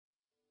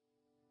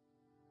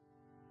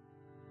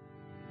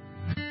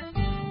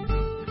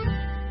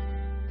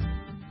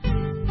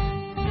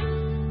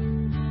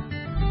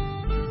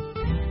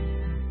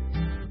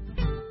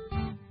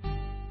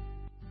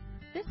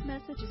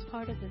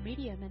part of the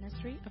media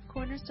ministry of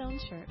Cornerstone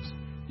Church.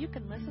 You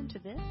can listen to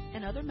this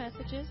and other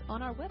messages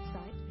on our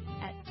website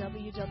at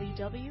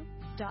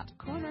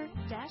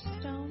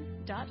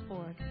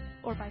www.corner-stone.org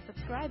or by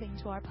subscribing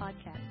to our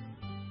podcast.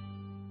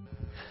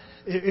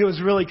 It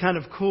was really kind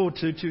of cool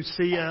to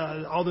see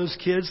all those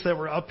kids that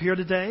were up here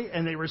today,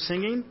 and they were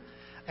singing.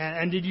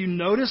 And did you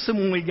notice them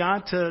when we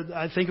got to,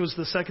 I think it was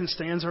the second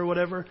stanza or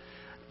whatever,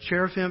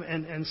 cherubim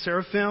and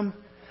seraphim?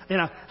 You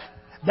know,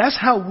 that's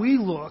how we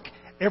look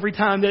every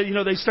time that,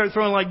 they start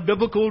throwing like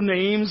biblical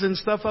names and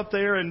stuff up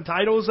there and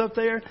titles up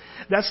there.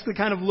 That's the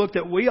kind of look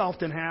that we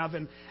often have.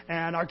 And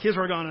our kids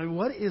were going,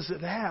 what is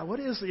that? What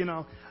is,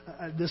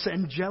 this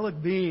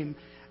angelic being?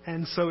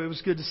 And so it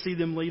was good to see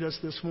them lead us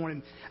this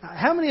morning.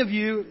 How many of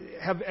you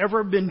have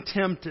ever been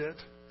tempted,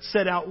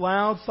 said out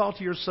loud, thought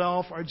to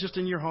yourself, or just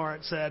in your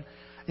heart said,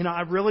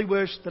 I really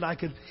wish that I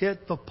could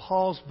hit the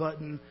pause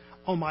button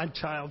on my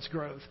child's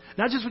growth.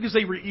 Not just because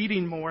they were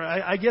eating more.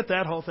 I get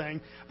that whole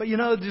thing. But,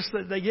 just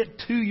that they get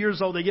 2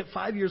 years old, they get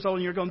 5 years old,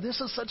 and you're going,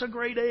 this is such a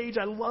great age.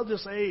 I love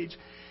this age.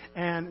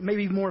 And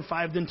maybe more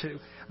 5 than 2.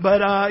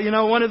 But,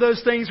 one of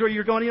those things where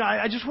you're going,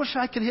 I just wish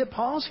I could hit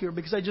pause here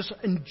because I just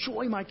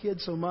enjoy my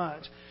kids so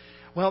much.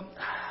 Well,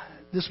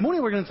 this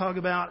morning we're going to talk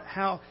about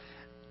how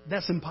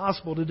that's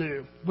impossible to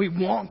do. We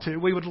want to.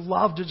 We would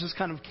love to just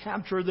kind of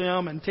capture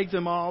them and take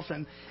them off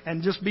and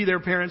just be their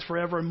parents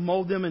forever and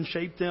mold them and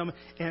shape them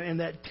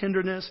and that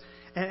tenderness.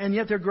 And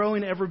yet they're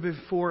growing ever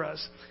before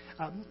us.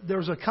 There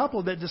was a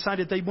couple that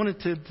decided they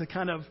wanted to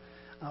kind of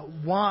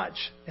watch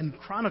and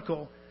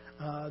chronicle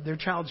their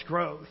child's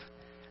growth.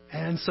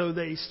 And so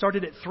they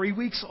started at 3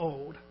 weeks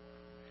old.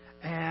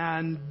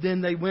 And then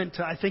they went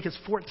to, I think it's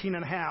 14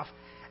 and a half.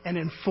 And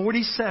in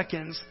 40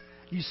 seconds,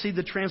 you see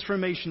the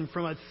transformation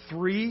from a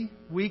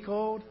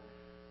 3-week-old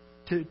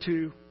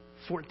to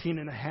 14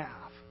 and a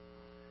half.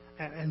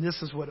 And this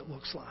is what it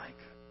looks like.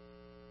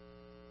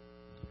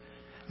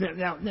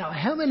 Now,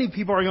 how many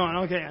people are going,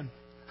 okay,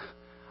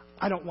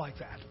 I don't like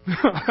that.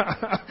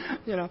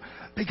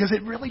 Because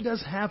it really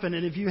does happen.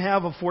 And if you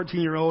have a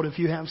 14-year-old, if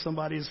you have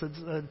somebody that's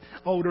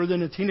older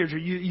than a teenager,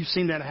 you've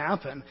seen that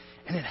happen.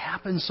 And it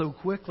happens so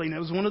quickly. And it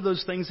was one of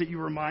those things that you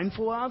were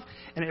mindful of.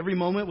 And every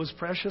moment was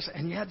precious.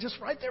 And yet, just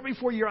right there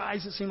before your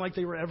eyes, it seemed like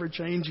they were ever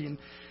changing.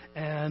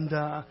 And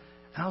all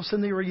of a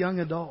sudden, they were young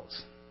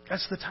adults.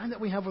 That's the time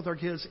that we have with our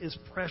kids is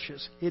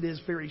precious. It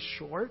is very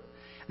short.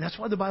 And that's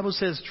why the Bible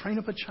says, train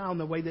up a child in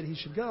the way that he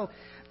should go,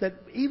 that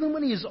even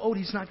when he is old,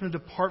 he's not going to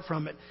depart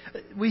from it.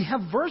 We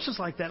have verses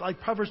like that, like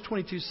Proverbs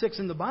 22:6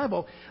 in the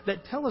Bible,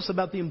 that tell us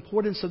about the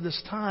importance of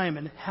this time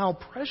and how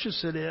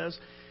precious it is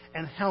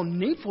and how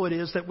needful it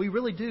is that we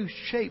really do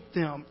shape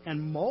them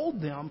and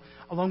mold them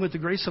along with the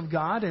grace of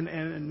God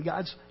and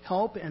God's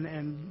help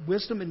and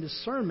wisdom and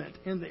discernment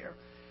in there.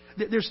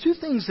 There's 2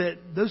 things that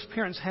those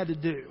parents had to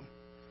do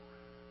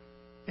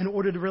in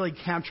order to really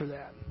capture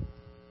that.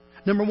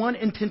 Number 1,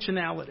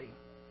 intentionality.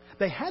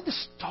 They had to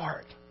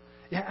start.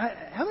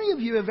 How many of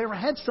you have ever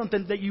had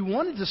something that you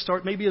wanted to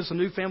start, maybe as a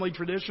new family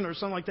tradition or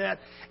something like that,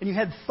 and you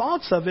had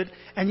thoughts of it,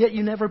 and yet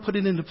you never put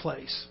it into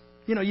place?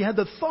 You had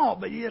the thought,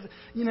 but you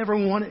never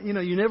wanted,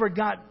 you never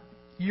got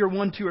year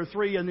 1, 2, or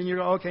 3, and then you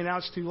go, okay, now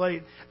it's too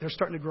late. They're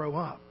starting to grow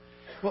up.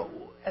 Well,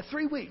 at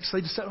 3 weeks, they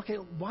just said, okay,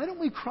 why don't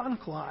we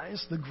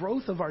chronicleize the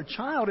growth of our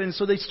child? And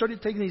so they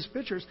started taking these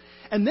pictures.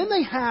 And then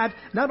they had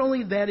not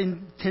only that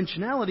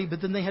intentionality, but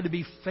then they had to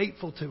be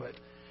faithful to it.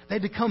 They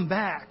had to come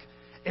back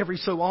every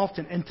so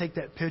often and take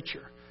that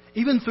picture.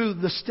 Even through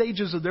the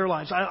stages of their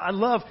lives. I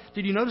love,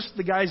 did you notice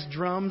the guy's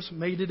drums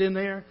made it in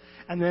there?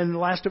 And then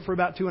lasted for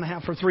about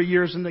 2.5 or 3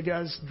 years, and the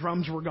guy's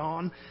drums were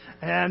gone.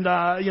 And,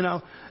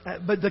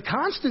 but the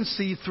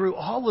constancy through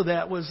all of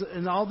that was,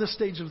 in all the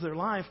stages of their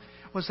life,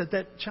 was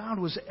that child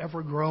was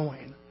ever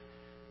growing.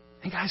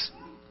 And guys,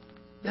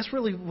 that's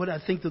really what I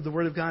think that the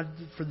Word of God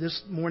for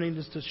this morning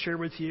is to share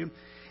with you,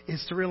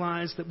 is to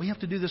realize that we have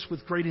to do this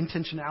with great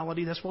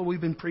intentionality. That's why we've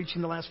been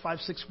preaching the last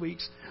 5-6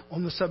 weeks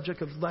on the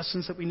subject of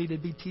lessons that we need to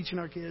be teaching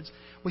our kids.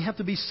 We have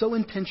to be so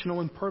intentional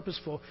and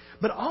purposeful,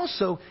 but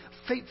also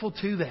faithful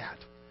to that.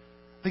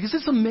 Because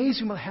it's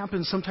amazing what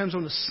happens sometimes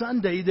on a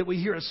Sunday that we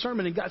hear a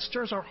sermon and God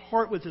stirs our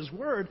heart with His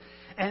Word.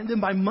 And then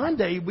by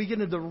Monday, we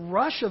get into the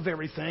rush of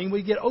everything.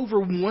 We get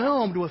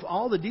overwhelmed with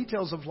all the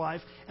details of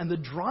life and the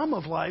drama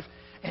of life.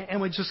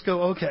 And we just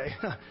go, okay,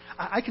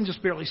 I can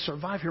just barely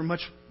survive here,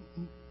 much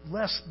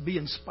less be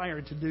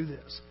inspired to do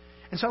this.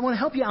 And so I want to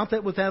help you out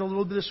with that a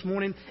little bit this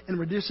morning and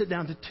reduce it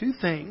down to 2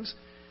 things.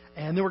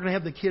 And then we're going to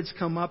have the kids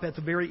come up at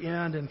the very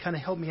end and kind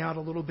of help me out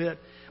a little bit.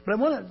 But I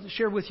want to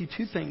share with you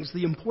 2 things: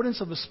 the importance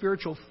of a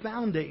spiritual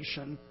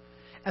foundation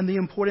and the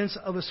importance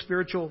of a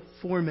spiritual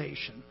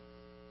formation.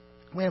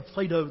 We have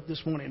Play-Doh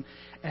this morning,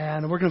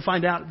 and we're going to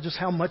find out just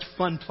how much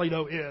fun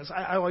Play-Doh is.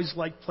 I always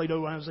liked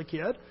Play-Doh when I was a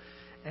kid,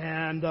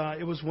 and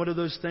it was one of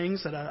those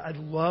things that I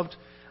loved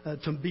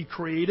to be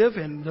creative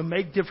and to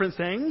make different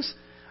things.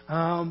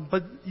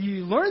 But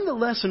you learn the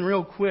lesson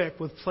real quick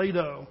with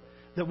Play-Doh,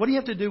 that what do you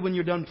have to do when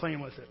you're done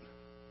playing with it?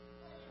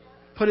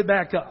 Put it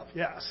back up,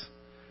 yes.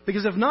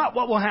 Because if not,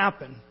 what will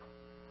happen?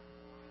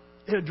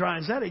 it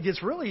dries out, it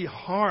gets really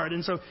hard.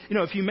 And so,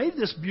 if you made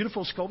this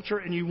beautiful sculpture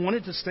and you want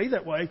it to stay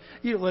that way,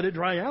 you let it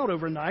dry out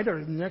overnight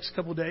or the next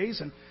couple of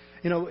days, and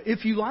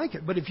if you like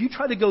it. But if you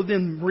try to go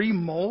then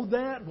remold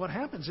that, what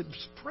happens?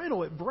 It's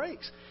brittle, it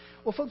breaks.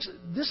 Well, folks,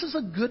 this is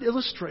a good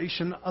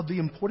illustration of the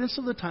importance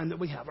of the time that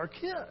we have our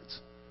kids.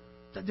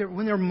 That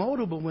when they're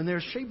moldable, when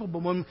they're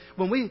shapeable,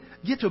 when we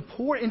get to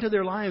pour into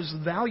their lives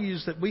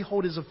values that we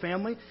hold as a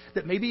family,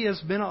 that maybe has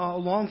been a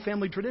long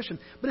family tradition,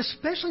 but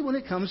especially when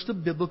it comes to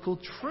biblical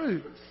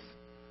truth.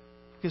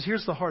 Because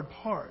here's the hard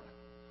part.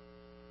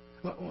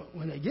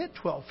 When they get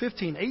 12,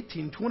 15,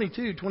 18,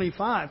 22,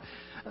 25,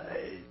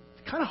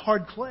 kind of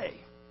hard clay.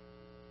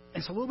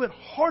 It's a little bit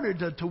harder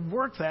to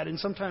work that, and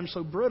sometimes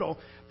so brittle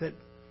that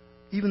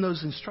even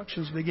those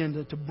instructions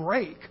begin to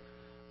break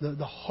the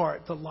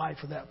heart, the life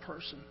of that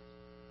person.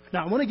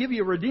 Now, I want to give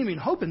you a redeeming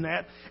hope in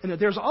that, and that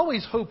there's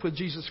always hope with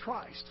Jesus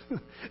Christ.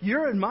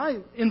 Your and my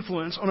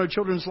influence on our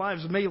children's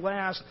lives may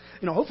last,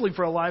 hopefully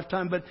for a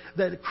lifetime, but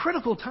that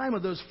critical time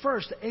of those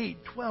first 8,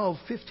 12,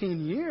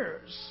 15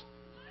 years.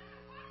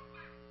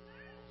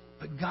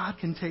 But God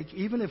can take,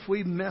 even if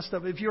we messed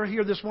up. If you're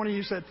here this morning,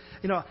 you said,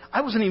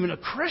 I wasn't even a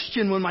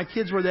Christian when my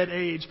kids were that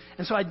age,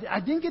 and so I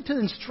didn't get to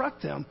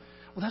instruct them.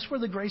 Well, that's where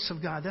the grace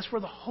of God, that's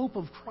where the hope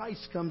of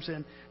Christ comes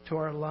in to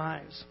our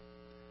lives.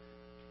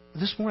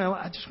 This morning,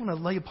 I just want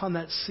to lay upon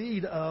that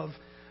seed of,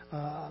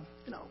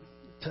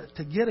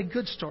 to get a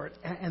good start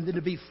and then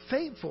to be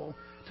faithful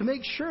to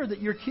make sure that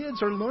your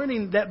kids are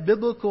learning that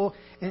biblical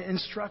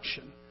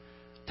instruction.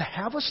 To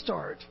have a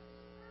start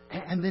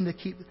and then to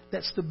keep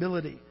that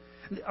stability.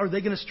 Are they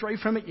going to stray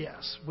from it?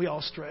 Yes. We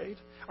all strayed.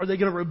 Are they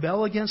going to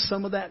rebel against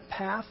some of that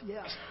path?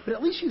 Yes. But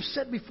at least you've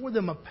set before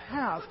them a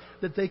path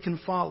that they can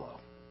follow.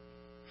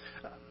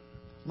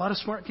 A lot of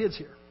smart kids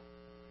here.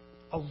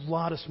 A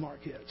lot of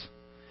smart kids.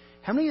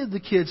 How many of the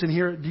kids in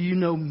here do you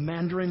know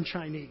Mandarin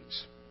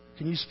Chinese?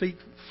 Can you speak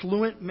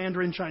fluent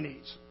Mandarin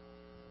Chinese?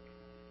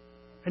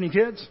 Any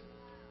kids?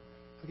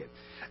 Okay.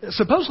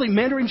 Supposedly,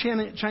 Mandarin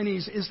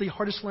Chinese is the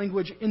hardest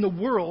language in the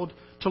world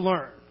to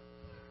learn.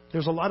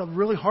 There's a lot of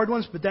really hard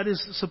ones, but that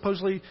is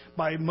supposedly,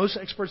 by most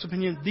experts'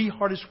 opinion, the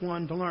hardest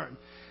one to learn.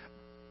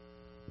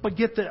 But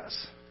get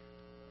this.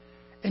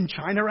 In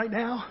China right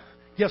now,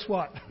 guess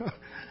what?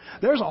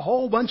 There's a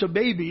whole bunch of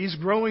babies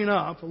growing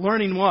up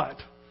learning what?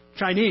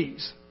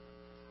 Chinese.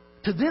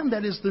 To them,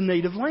 that is the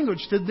native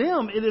language. To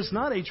them, it is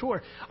not a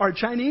chore. Are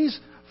Chinese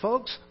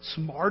folks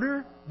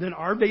smarter than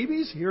our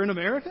babies here in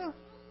America?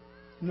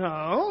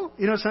 No.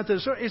 It's not the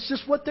It's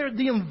just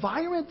the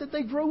environment that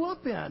they grow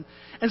up in.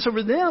 And so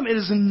for them, it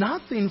is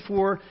nothing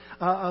for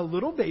a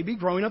little baby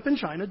growing up in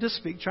China to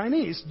speak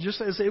Chinese,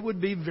 just as it would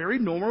be very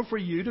normal for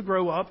you to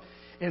grow up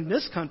in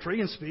this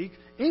country and speak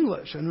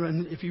English.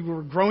 And if you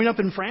were growing up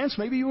in France,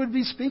 maybe you would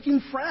be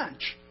speaking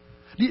French.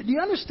 Do you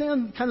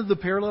understand kind of the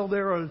parallel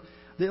there, or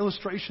the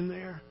illustration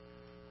there?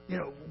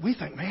 We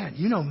think, man,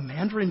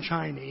 Mandarin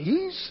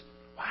Chinese?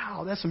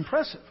 Wow, that's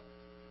impressive.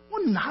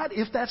 Well, not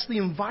if that's the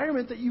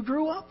environment that you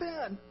grew up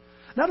in.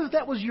 Not if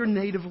that was your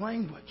native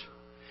language.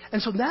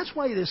 And so that's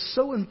why it is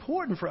so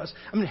important for us.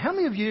 I mean, how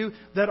many of you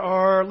that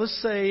are,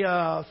 let's say,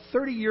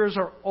 30 years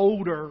or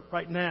older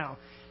right now,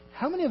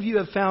 how many of you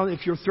have found,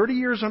 if you're 30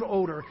 years and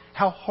older,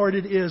 how hard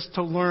it is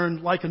to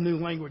learn like a new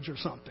language or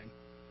something?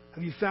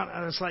 Have you found,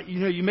 it's like,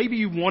 maybe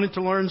you wanted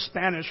to learn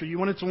Spanish, or you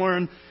wanted to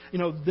learn,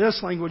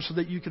 this language so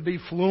that you could be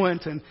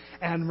fluent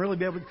and really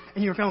be able to,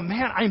 and you're going,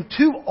 man, I'm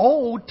too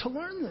old to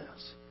learn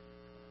this.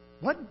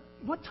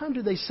 What time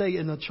do they say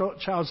in a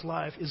child's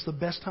life is the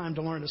best time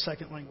to learn a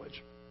second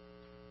language?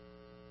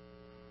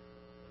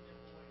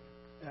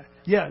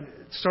 Yeah,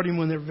 starting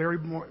when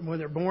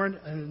they're born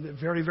and they're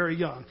very, very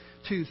young,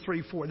 2,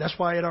 3, 4. That's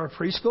why at our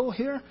preschool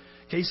here,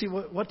 Casey,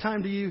 what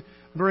time do you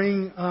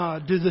bring?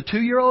 Do the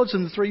 2-year-olds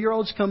and the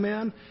 3-year-olds come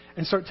in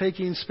and start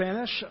taking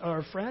Spanish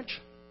or French?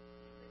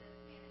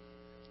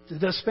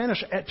 The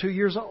Spanish at 2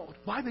 years old.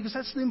 Why? Because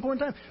that's the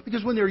important time.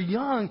 Because when they're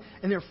young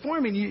and they're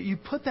forming, you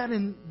put that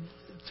into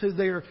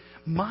their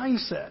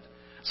mindset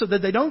so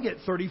that they don't get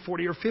 30,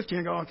 40, or 50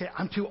 and go, okay,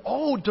 I'm too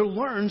old to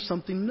learn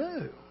something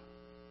new.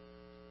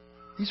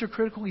 These are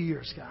critical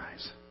years,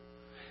 guys.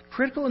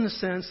 Critical in the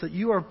sense that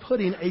you are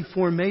putting a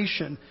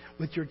formation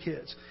with your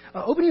kids.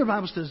 Open your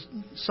Bibles to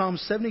Psalm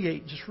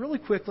 78, just really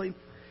quickly.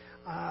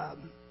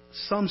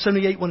 Psalm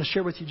 78, I want to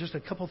share with you just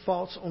a couple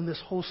thoughts on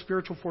this whole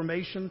spiritual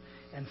formation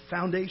and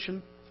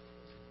foundation.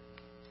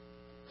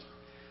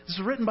 This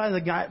is written by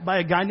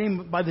a guy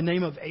named by the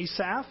name of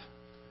Asaph.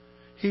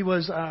 He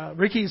was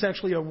Ricky is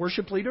actually a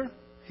worship leader.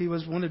 He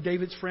was one of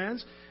David's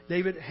friends.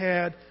 David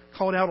had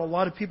called out a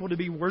lot of people to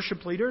be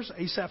worship leaders.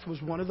 Asaph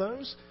was one of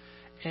those.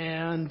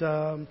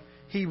 And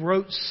he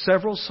wrote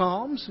several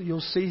psalms. You'll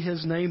see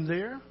his name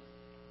there.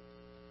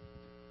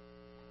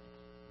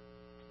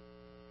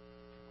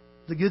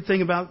 The good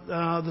thing about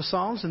the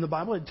Psalms in the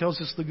Bible, it tells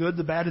us the good,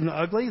 the bad, and the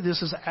ugly.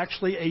 This is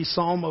actually a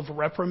psalm of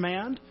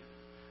reprimand.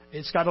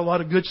 It's got a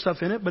lot of good stuff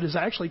in it, but it's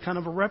actually kind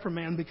of a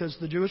reprimand because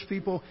the Jewish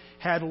people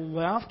had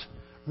left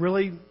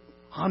really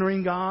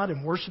honoring God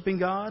and worshiping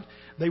God.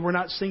 They were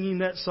not singing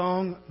that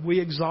song, "We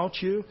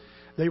Exalt You."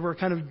 They were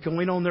kind of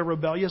going on their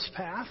rebellious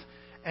path.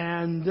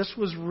 And this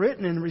was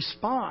written in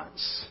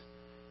response.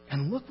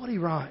 And look what he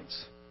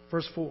writes.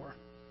 Verse 4.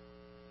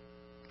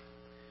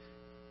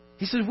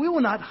 He says, we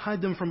will not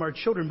hide them from our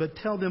children, but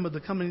tell them of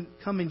the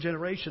coming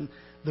generation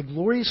the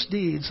glorious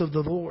deeds of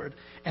the Lord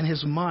and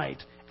His might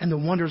and the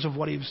wonders of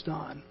what He's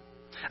done.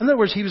 In other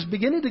words, he was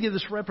beginning to give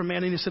this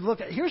reprimand, and he said, look,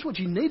 here's what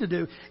you need to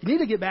do. You need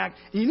to get back,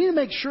 and you need to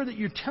make sure that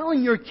you're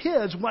telling your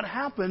kids what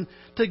happened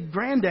to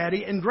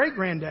granddaddy and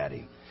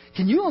great-granddaddy.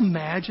 Can you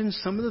imagine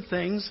some of the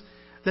things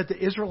that the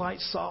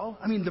Israelites saw?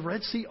 I mean, the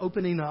Red Sea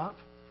opening up.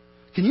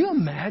 Can you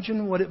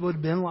imagine what it would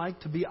have been like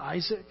to be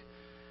Isaac?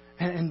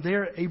 And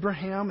there,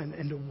 Abraham,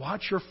 and to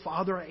watch your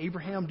father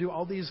Abraham do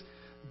all these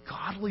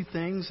godly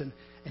things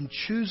and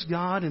choose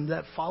God and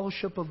that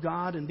fellowship of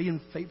God and being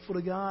faithful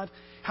to God,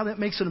 how that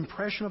makes an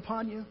impression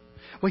upon you.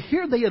 Well,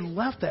 here they had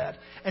left that.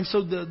 And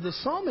so the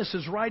psalmist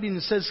is writing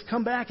and says,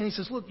 come back. And he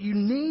says, look, you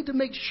need to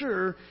make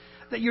sure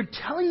that you're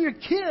telling your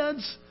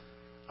kids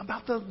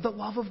about the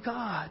love of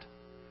God,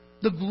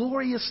 the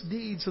glorious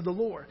deeds of the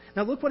Lord.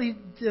 Now look what he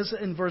does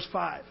in verse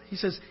 5. He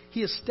says,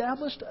 He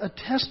established a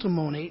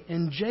testimony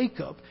in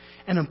Jacob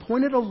and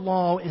appointed a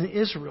law in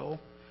Israel,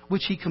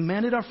 which He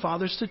commanded our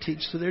fathers to teach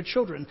to their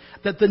children,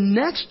 that the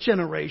next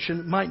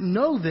generation might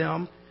know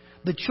them,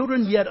 the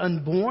children yet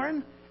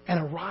unborn,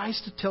 and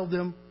arise to tell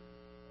them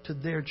to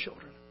their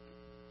children.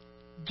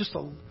 Just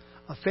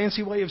a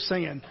fancy way of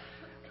saying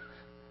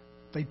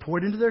they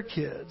poured into their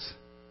kids,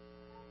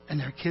 and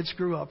their kids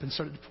grew up and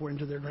started to pour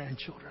into their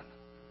grandchildren.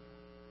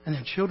 And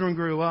their children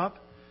grew up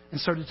and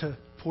started to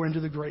pour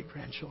into the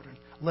great-grandchildren.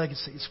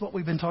 Legacy. It's what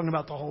we've been talking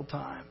about the whole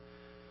time.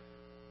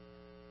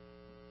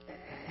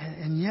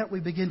 And yet we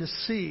begin to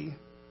see,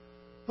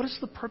 what is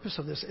the purpose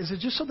of this? Is it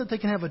just so that they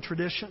can have a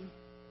tradition?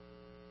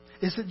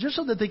 Is it just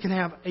so that they can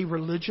have a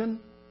religion?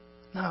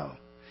 No.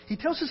 He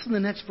tells us in the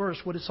next verse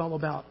what it's all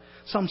about.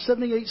 Psalm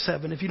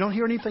 78:7. If you don't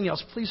hear anything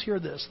else, please hear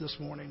this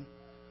morning.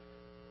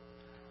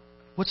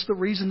 What's the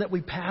reason that we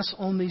pass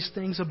on these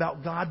things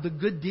about God, the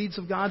good deeds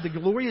of God, the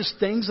glorious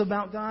things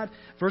about God?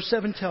 Verse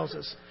 7 tells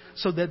us,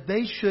 so that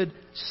they should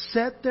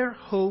set their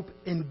hope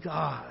in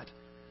God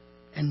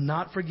and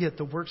not forget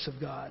the works of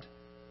God,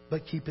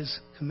 but keep His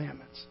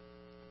commandments.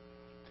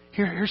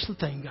 Here's the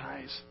thing,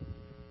 guys.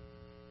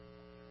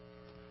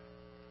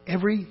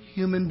 Every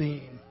human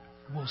being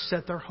will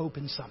set their hope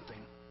in something.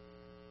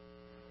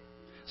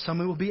 Some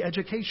it will be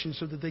education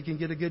so that they can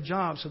get a good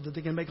job, so that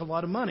they can make a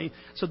lot of money,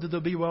 so that they'll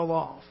be well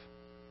off.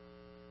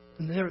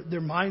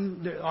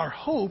 And our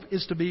hope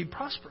is to be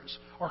prosperous.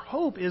 Our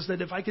hope is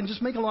that if I can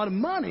just make a lot of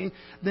money,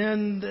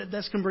 then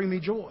that's going to bring me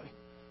joy.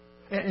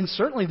 And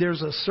certainly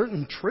there's a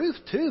certain truth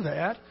to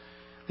that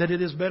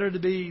it is better to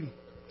be,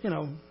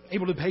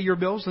 able to pay your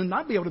bills than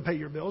not be able to pay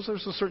your bills.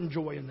 There's a certain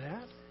joy in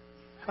that.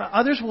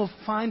 Others will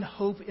find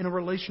hope in a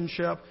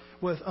relationship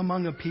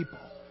among a people.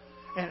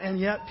 And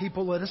yet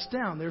people let us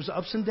down. There's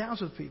ups and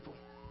downs with people.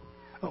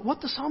 But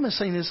what the psalmist is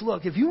saying is,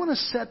 look, if you want to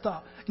set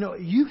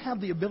you have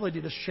the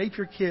ability to shape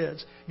your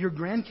kids, your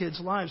grandkids'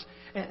 lives.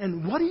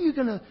 And what are you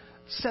going to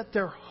set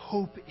their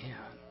hope in?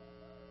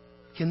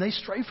 Can they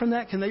stray from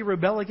that? Can they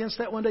rebel against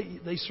that one day?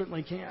 They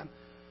certainly can.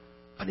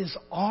 But it's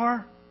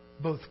our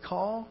both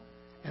call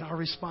and our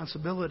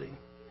responsibility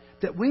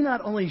that we not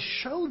only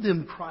show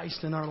them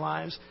Christ in our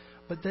lives,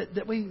 but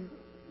that we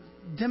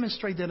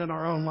demonstrate that in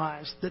our own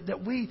lives.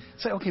 That we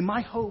say, okay,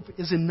 my hope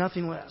is in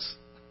nothing less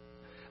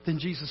than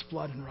Jesus'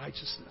 blood and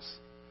righteousness.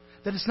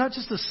 That it's not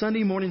just a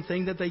Sunday morning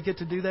thing that they get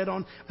to do that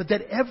on, but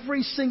that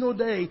every single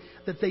day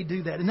that they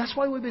do that. And that's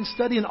why we've been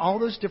studying all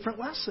those different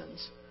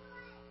lessons.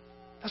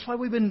 That's why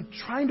we've been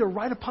trying to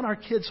write upon our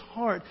kids'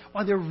 heart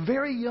while they're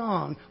very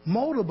young,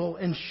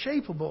 moldable and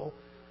shapeable,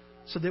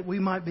 so that we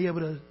might be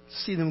able to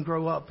see them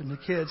grow up into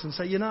kids and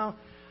say, not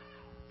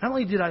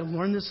only did I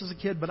learn this as a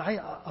kid, but I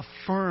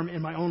affirm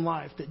in my own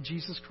life that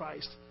Jesus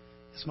Christ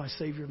is my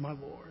Savior and my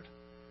Lord.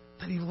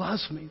 That He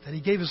loves me, that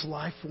He gave His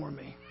life for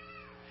me.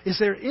 Is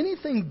there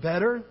anything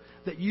better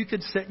that you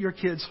could set your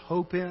kids'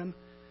 hope in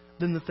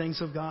than the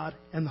things of God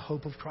and the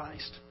hope of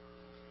Christ?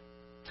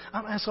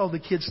 I'm going to ask all the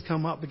kids to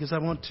come up because I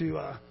want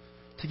to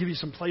give you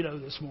some Play-Doh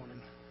this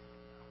morning.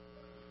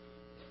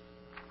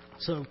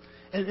 So,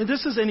 and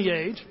this is any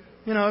age.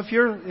 And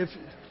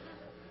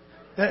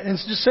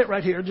just sit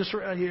right here,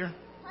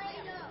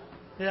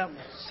 Yeah,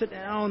 sit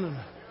down and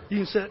you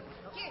can sit.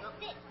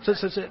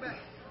 Sit.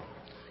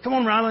 Come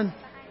on, Rylan.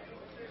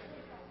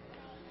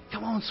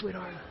 Come on,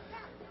 sweetheart.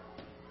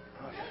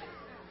 Okay.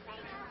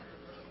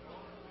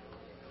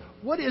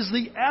 What is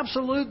the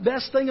absolute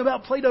best thing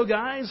about Play-Doh,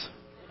 guys?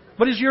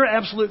 What is your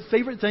absolute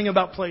favorite thing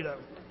about Play-Doh?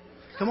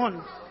 Come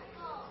on.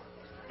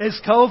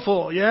 It's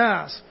colorful,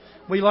 yes.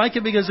 We like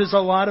it because there's a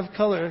lot of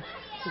color.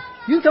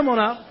 You can come on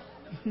up.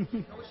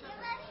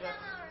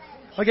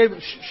 Okay.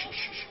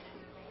 Shh.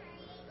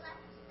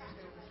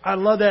 I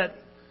love that.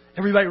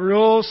 Everybody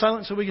real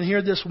silent so we can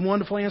hear this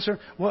wonderful answer.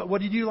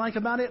 What did you like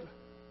about it?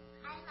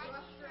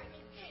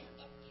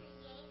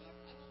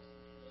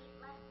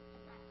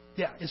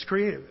 Yeah, it's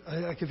creative.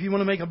 Like if you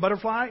want to make a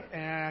butterfly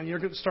and you're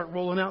going to start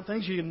rolling out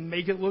things, you can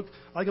make it look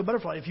like a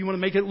butterfly. If you want to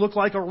make it look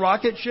like a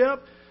rocket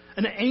ship,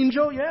 an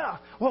angel, yeah.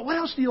 Well, what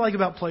else do you like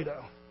about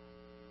Play-Doh?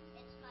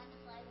 It's fun to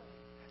play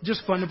with.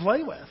 Just fun to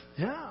play with.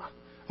 Yeah.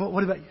 Well,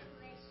 what about you?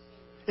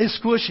 It's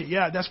squishy.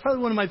 Yeah, that's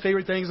probably one of my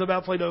favorite things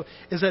about Play-Doh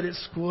is that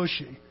it's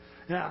squishy.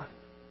 Yeah.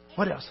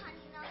 What else?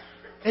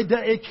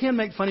 It can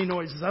make funny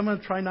noises. I'm going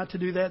to try not to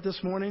do that this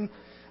morning.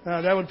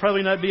 That would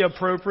probably not be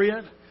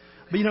appropriate.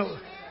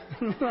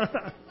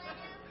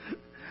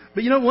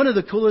 But one of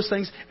the coolest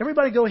things,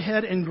 everybody go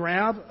ahead and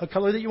grab a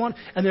color that you want.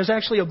 And there's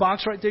actually a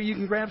box right there you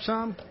can grab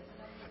some.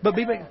 But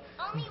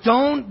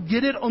don't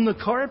get it on the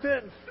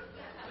carpet.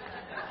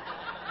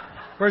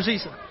 Where's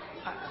Issa?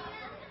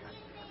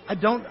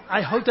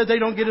 I hope that they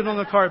don't get it on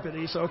the carpet,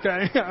 Issa,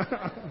 okay?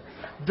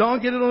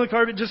 Don't get it on the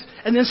carpet.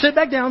 And then sit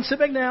back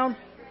down.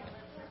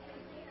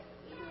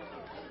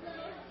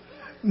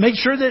 Make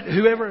sure that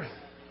whoever...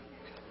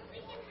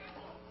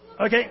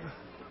 Okay.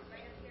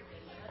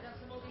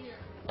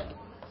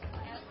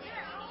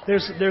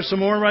 There's some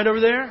more right over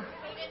there.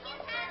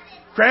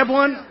 Grab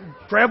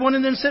one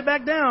and then sit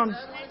back down.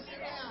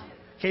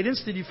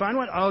 Cadence, did you find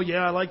one? Oh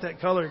yeah, I like that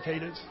color,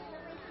 Cadence.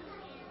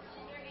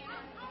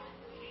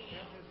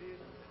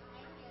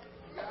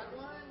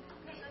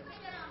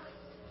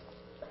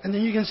 And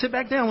then you can sit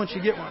back down once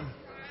you get one.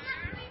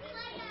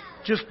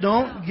 Just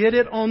don't get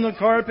it on the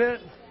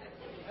carpet.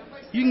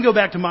 You can go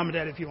back to Mom and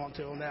Dad if you want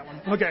to on that one.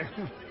 Okay.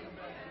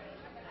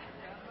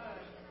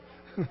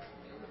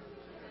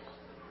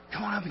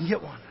 Come on up and get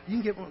one. You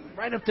can get one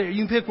right up there.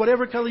 You can pick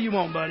whatever color you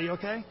want, buddy,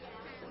 okay?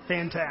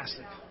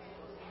 Fantastic.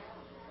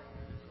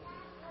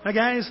 Now,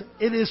 guys,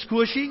 it is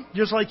squishy,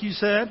 just like you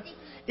said.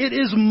 It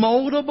is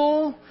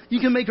moldable. You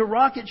can make a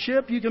rocket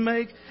ship. You can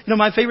make,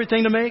 my favorite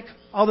thing to make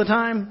all the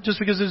time, just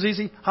because it's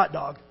easy, hot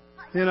dog.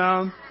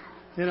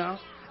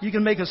 You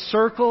can make a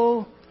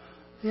circle.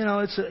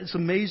 It's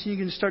amazing. You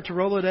can start to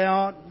roll it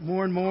out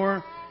more and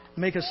more.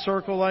 Make a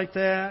circle like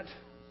that.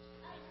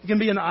 It can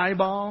be an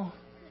eyeball.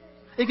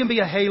 It can be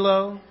a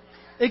halo.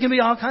 It can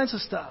be all kinds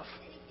of stuff.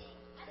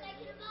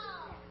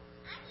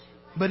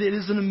 But it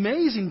is an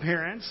amazing,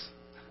 parents.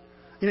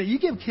 You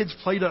give kids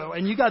Play-Doh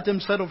and you got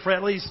them settled for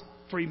at least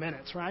 3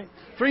 minutes, right?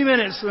 3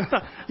 minutes.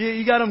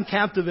 You got them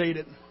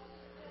captivated.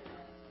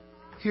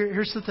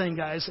 Here's the thing,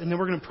 guys, and then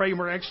we're going to pray and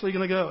we're actually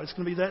going to go. It's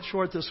going to be that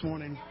short this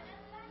morning.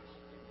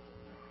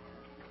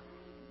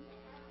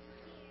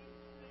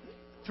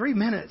 3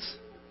 minutes.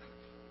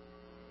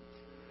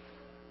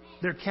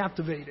 They're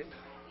captivated.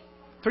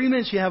 3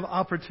 minutes you have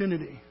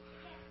opportunity.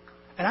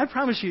 And I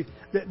promise you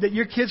that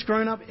your kids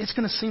growing up, it's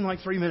going to seem like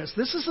 3 minutes.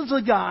 This is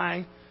a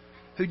guy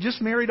who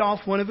just married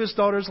off one of his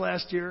daughters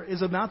last year,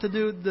 is about to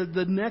do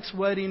the next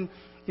wedding,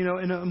 in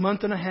a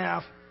month and a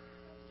half.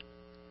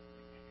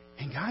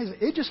 And guys,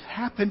 it just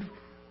happened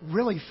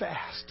really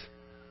fast.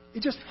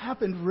 It just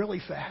happened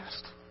really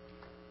fast.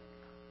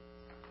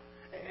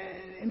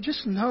 And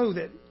just know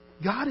that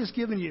God has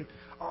given you.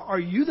 Are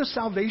you the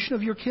salvation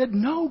of your kid?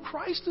 No,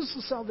 Christ is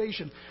the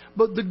salvation.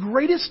 But the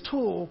greatest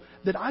tool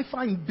that I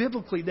find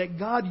biblically that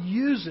God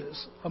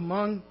uses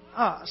among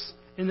us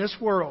in this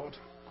world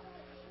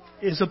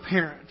is a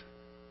parent.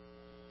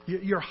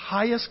 Your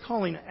highest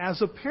calling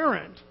as a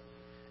parent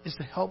is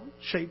to help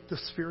shape the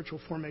spiritual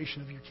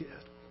formation of your kid.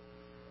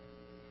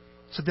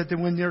 So that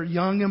when they're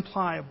young and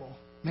pliable,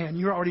 man,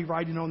 you're already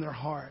writing on their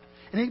heart.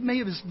 And it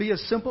may be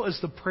as simple as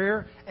the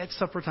prayer at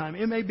supper time.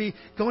 It may be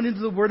going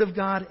into the Word of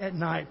God at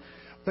night.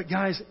 But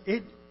guys,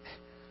 it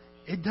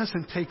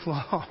doesn't take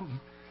long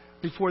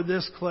before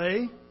this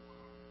clay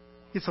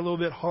gets a little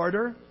bit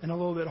harder and a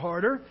little bit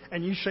harder.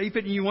 And you shape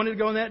it and you want it to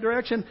go in that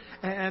direction.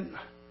 And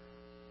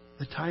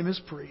the time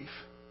is brief.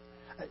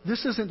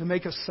 This isn't to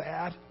make us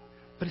sad,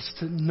 but it's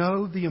to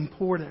know the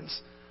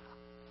importance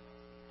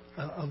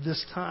of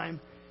this time.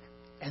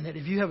 And that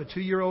if you have a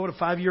 2-year-old, a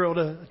 5-year-old,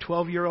 a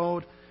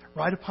 12-year-old,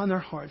 write upon their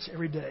hearts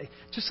every day.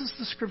 Just as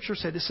the Scripture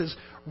said, it says,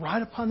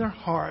 write upon their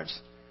hearts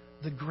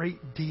the great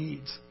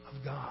deeds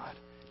of God.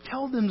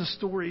 Tell them the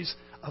stories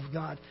of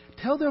God.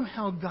 Tell them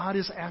how God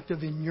is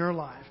active in your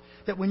life.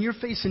 That when you're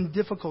facing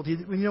difficulty,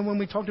 when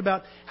we talked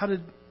about how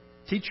to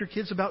teach your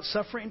kids about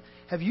suffering,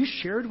 have you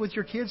shared with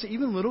your kids,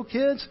 even little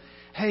kids,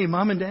 hey,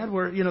 Mom and Dad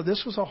were,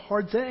 this was a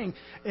hard thing.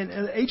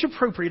 And age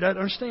appropriate, I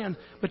understand.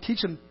 But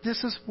teach them,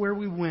 this is where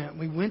we went.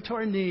 We went to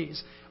our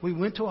knees. We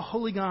went to a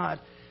holy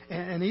God.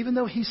 And even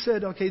though He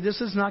said, okay,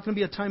 this is not going to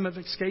be a time of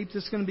escape.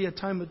 This is going to be a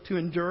time to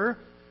endure.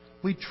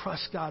 We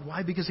trust God.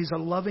 Why? Because He's a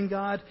loving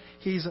God.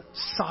 He's a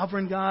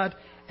sovereign God.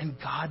 And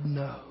God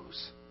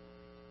knows.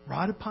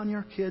 Write upon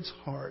your kid's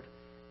heart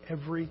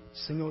every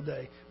single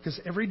day. Because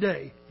every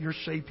day you're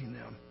shaping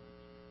them.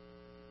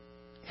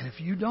 And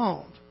if you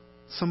don't,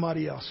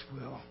 somebody else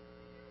will.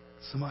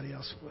 Somebody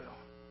else will.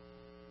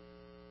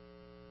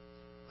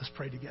 Let's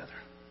pray together.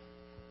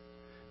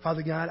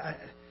 Father God, I've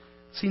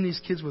seen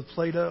these kids with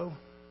Play-Doh,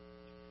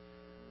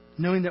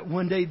 knowing that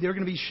one day they're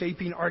going to be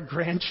shaping our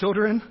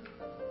grandchildren.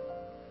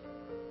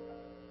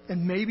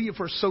 And maybe if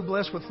we're so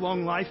blessed with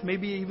long life,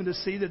 maybe even to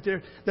see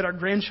that our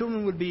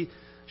grandchildren would be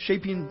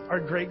shaping our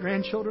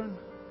great-grandchildren.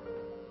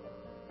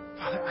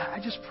 Father, I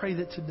just pray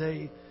that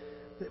today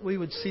that we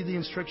would see the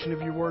instruction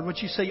of your word, what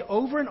you say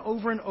over and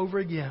over and over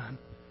again,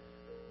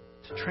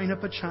 to train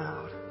up a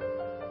child,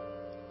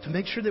 to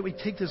make sure that we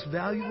take this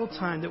valuable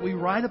time, that we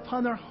write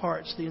upon their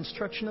hearts the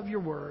instruction of your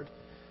word.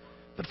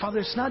 But Father,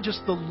 it's not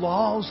just the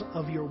laws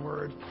of your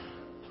word.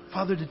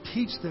 Father, to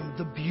teach them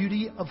the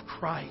beauty of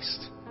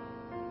Christ,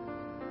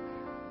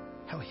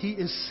 how He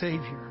is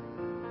Savior,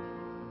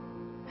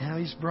 and how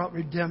He's brought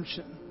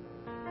redemption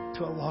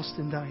to a lost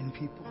and dying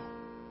people.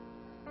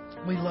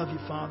 We love you,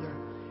 Father.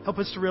 Help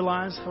us to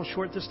realize how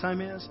short this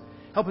time is.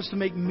 Help us to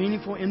make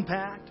meaningful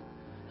impact.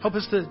 Help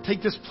us to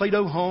take this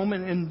Play-Doh home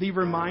and be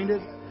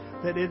reminded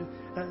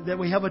that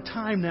we have a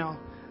time now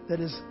that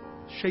is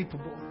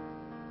shapeable.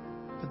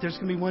 But there's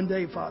going to be one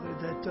day, Father,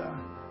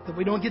 that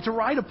we don't get to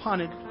write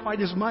upon it quite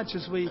as much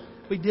as we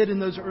did in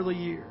those early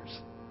years.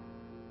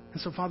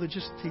 And so, Father,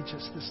 just teach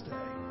us this day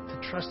to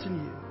trust in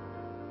you,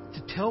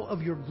 to tell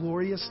of your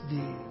glorious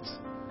deeds,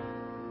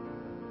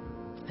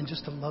 and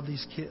just to love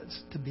these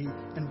kids, to be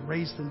and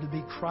raise them to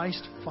be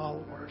Christ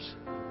followers.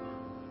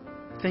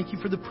 Thank you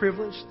for the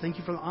privilege. Thank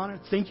you for the honor.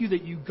 Thank you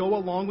that you go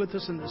along with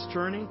us in this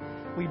journey.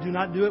 We do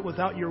not do it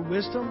without your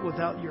wisdom,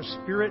 without your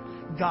Spirit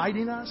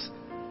guiding us.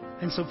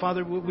 And so,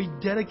 Father, we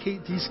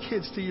dedicate these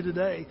kids to you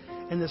today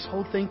and this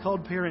whole thing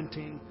called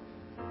parenting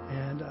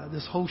and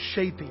this whole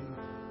shaping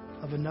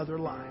of another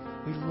life.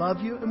 We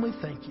love you and we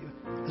thank you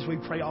as we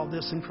pray all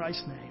this in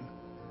Christ's name.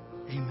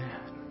 Amen.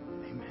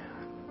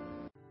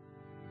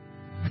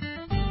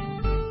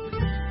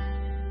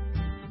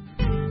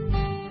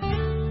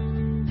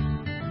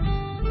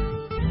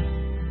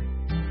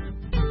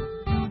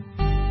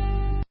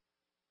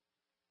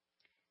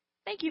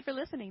 Thank you for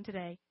listening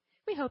today.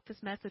 We hope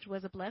this message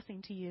was a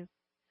blessing to you.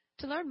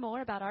 To learn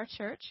more about our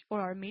church or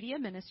our media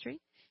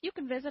ministry, you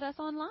can visit us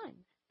online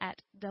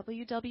at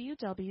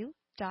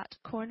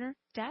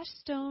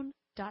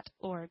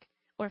www.corner-stone.org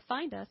or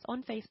find us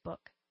on Facebook.